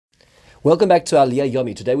Welcome back to Aliyah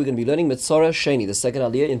Yomi. Today we're going to be learning Metzora Sheni, the second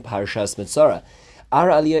Aliyah in Parashas Metzora. Our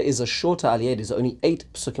Aliyah is a shorter Aliyah. It is only 8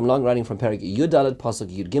 psukim long, running from Perek Yud Dalet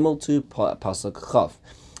Pasuk Yud Gimel to Pasuk Chaf.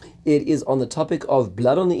 It is on the topic of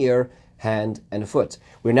blood on the ear, hand, and foot.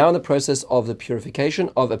 We're now in the process of the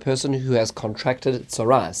purification of a person who has contracted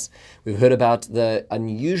tzoras. We've heard about the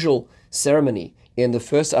unusual ceremony in the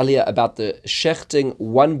first Aliyah about the shechting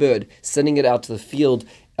one bird, sending it out to the field,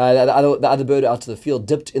 the other bird out to the field,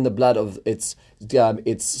 dipped in the blood of its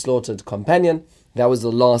slaughtered companion. That was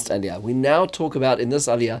the last Aliyah. We now talk about in this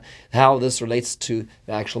Aliyah how this relates to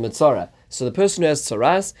the actual Metzora. So the person who has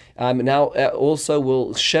tzoras now also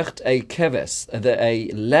will shecht a keves,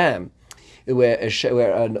 a lamb, where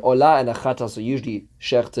an olah and a chatas are usually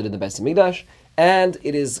shechted in the Beis Hamikdash, and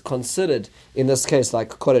it is considered, in this case, like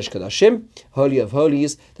Kodesh Kodashim, Holy of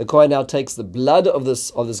Holies. The Kohen now takes the blood of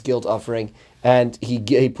this guilt offering, and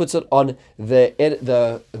he puts it on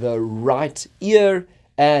the right ear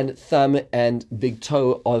and thumb and big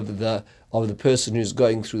toe of the person who's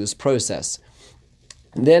going through this process.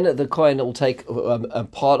 And then the Kohen will take a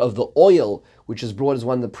part of the oil, which is brought as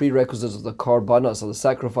one of the prerequisites of the korbanos, or the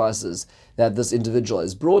sacrifices that this individual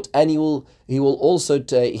has brought, and he will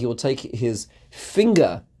take his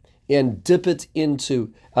finger and dip it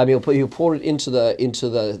into. He'll pour it into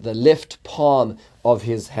the left palm of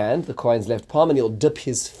his hand, the Kohen's left palm, and he'll dip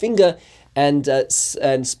his finger and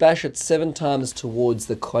splash it 7 times towards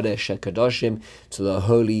the Kodesh HaKadoshim, to the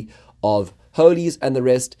Holy of Holies, and the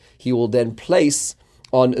rest he will then place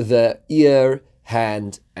on the ear,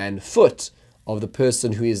 hand, and foot of the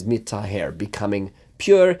person who is mitaher, becoming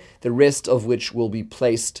pure, the rest of which will be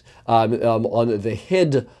placed on the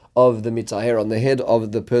head of the mitaher, on the head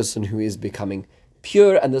of the person who is becoming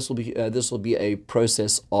pure, and this will be a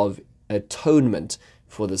process of atonement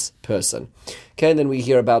for this person. Okay, and then we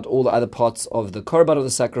hear about all the other parts of the korban of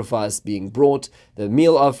the sacrifice being brought, the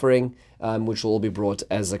meal offering, which will all be brought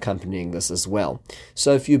as accompanying this as well.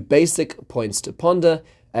 So a few basic points to ponder,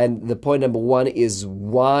 and the point number 1 is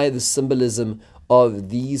why the symbolism of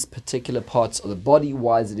these particular parts of the body.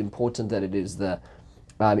 Why is it important that it is the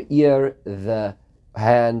ear, the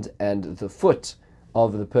hand, and the foot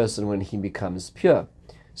of the person when he becomes pure?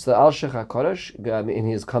 So the Al-Sheikh HaKodesh, in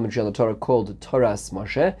his commentary on the Torah called Torah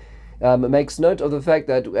Moshe, makes note of the fact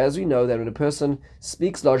that, as we know, that when a person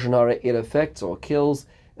speaks Lashon Hara, it affects or kills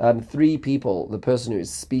 3 people: the person who is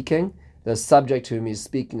speaking, the subject whom he is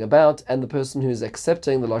speaking about, and the person who is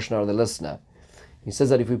accepting the Lashon Hara, the listener. He says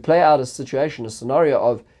that if we play out a situation, a scenario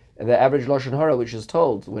of the average Lashon Hara, which is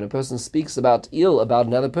told when a person speaks about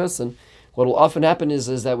another person, what will often happen is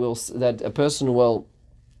that a person will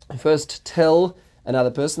first tell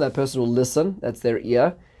another person, that person will listen, that's their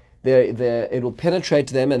ear, it will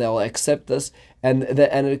penetrate them and they will accept this, and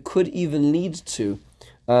it could even lead to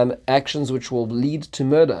actions which will lead to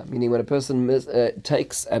murder, meaning when a person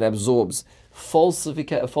takes and absorbs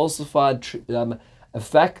falsified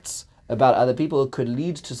facts about other people, it could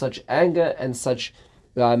lead to such anger and such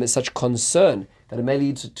concern that it may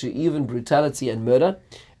lead to even brutality and murder,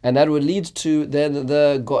 and that would lead to then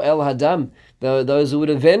the Goel Hadam, those who would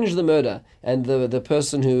avenge the murder, and the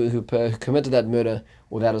person who committed that murder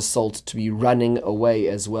or that assault to be running away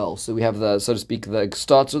as well. So we have it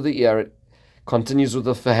starts with the ear, it continues with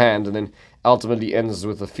the hand, and then ultimately ends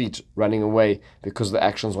with the feet running away because of the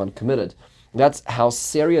actions one committed. That's how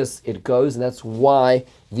serious it goes, and that's why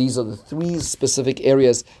these are the 3 specific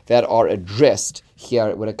areas that are addressed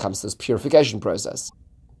here when it comes to this purification process.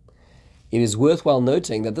 It is worthwhile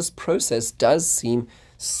noting that this process does seem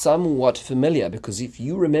somewhat familiar, because if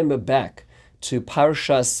you remember back to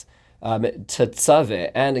Parshas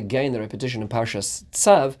Tetzaveh, and again the repetition in Parshas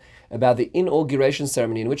Tzav, about the inauguration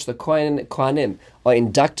ceremony in which the Kohanim are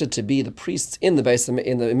inducted to be the priests in the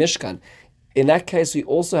Mishkan. In that case, we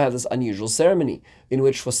also have this unusual ceremony in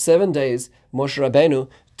which for 7 days Moshe Rabbeinu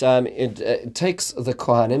takes the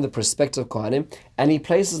Kohanim, the prospective Kohanim, and he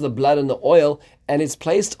places the blood and the oil, and it's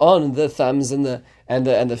placed on the thumbs and the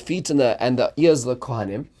feet and the ears of the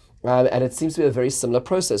Kohanim, and it seems to be a very similar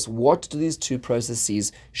process. What do these 2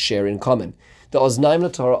 processes share in common? The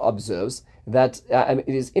Oznaim Torah observes that it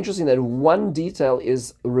is interesting that one detail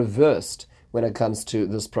is reversed when it comes to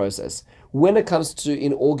this process. When it comes to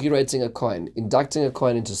inaugurating a Kohen, inducting a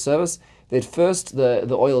Kohen into service, that first the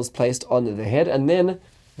oil is placed on the head, and then it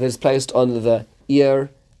is placed on the ear,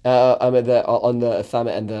 on the thumb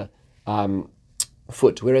and the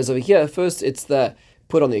foot. Whereas over here, first it's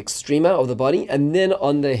put on the extrema of the body, and then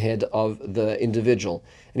on the head of the individual.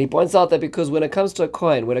 And he points out that because when it comes to a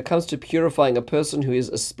Kohen, when it comes to purifying a person who is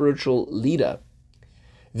a spiritual leader,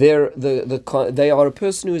 they are a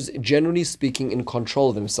person who is generally speaking in control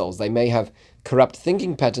of themselves. They may have corrupt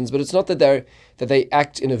thinking patterns, but it's not that they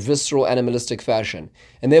act in a visceral, animalistic fashion,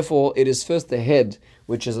 and therefore it is first the head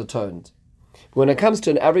which is atoned. When it comes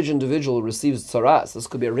to an average individual who receives tzaras, this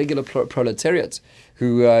could be a regular proletariat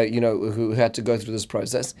who had to go through this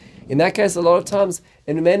process. In that case, a lot of times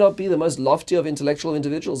it may not be the most lofty of intellectual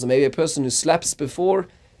individuals. It may be a person who slaps before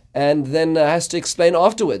and then has to explain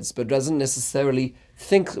afterwards, but doesn't necessarily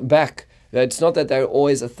think back. It's not that they're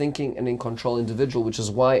always a thinking and in control individual, which is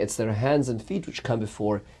why it's their hands and feet which come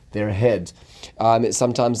before their head.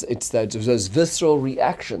 Sometimes it's those visceral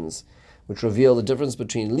reactions which reveal the difference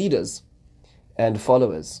between leaders and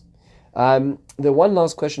followers. The one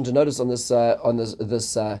last question to notice on this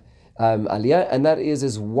aliyah, and that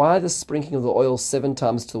is why the sprinkling of the oil 7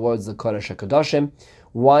 times towards the Kodesh HaKodashim?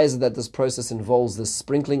 Why is it that this process involves this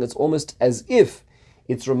sprinkling? It's almost as if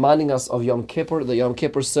it's reminding us of Yom Kippur, the Yom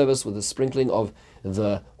Kippur service with the sprinkling of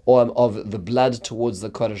the blood towards the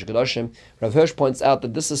Kodesh HaKodashim. Rav Hirsch points out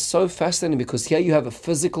that this is so fascinating because here you have a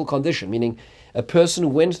physical condition, meaning a person who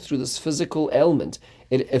went through this physical ailment.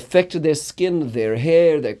 It affected their skin, their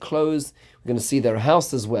hair, their clothes. We're going to see their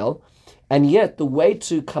house as well. And yet the way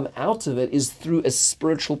to come out of it is through a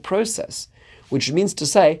spiritual process, which means to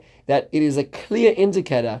say that it is a clear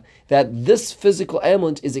indicator that this physical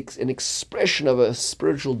ailment is an expression of a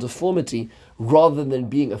spiritual deformity rather than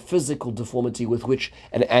being a physical deformity with which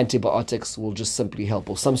an antibiotics will just simply help,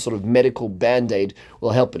 or some sort of medical band-aid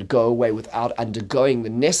will help it go away without undergoing the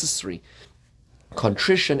necessary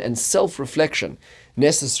contrition and self-reflection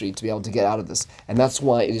necessary to be able to get out of this. And that's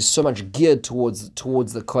why it is so much geared towards the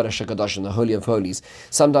Kodesh HaKadosh and the Holy of Holies.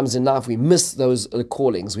 Sometimes in life we miss those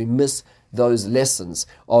callings, we miss those lessons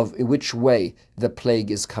of which way the plague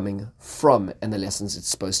is coming from and the lessons it's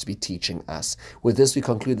supposed to be teaching us. With this we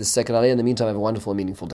conclude the second aliyah. In the meantime, have a wonderful, meaningful day.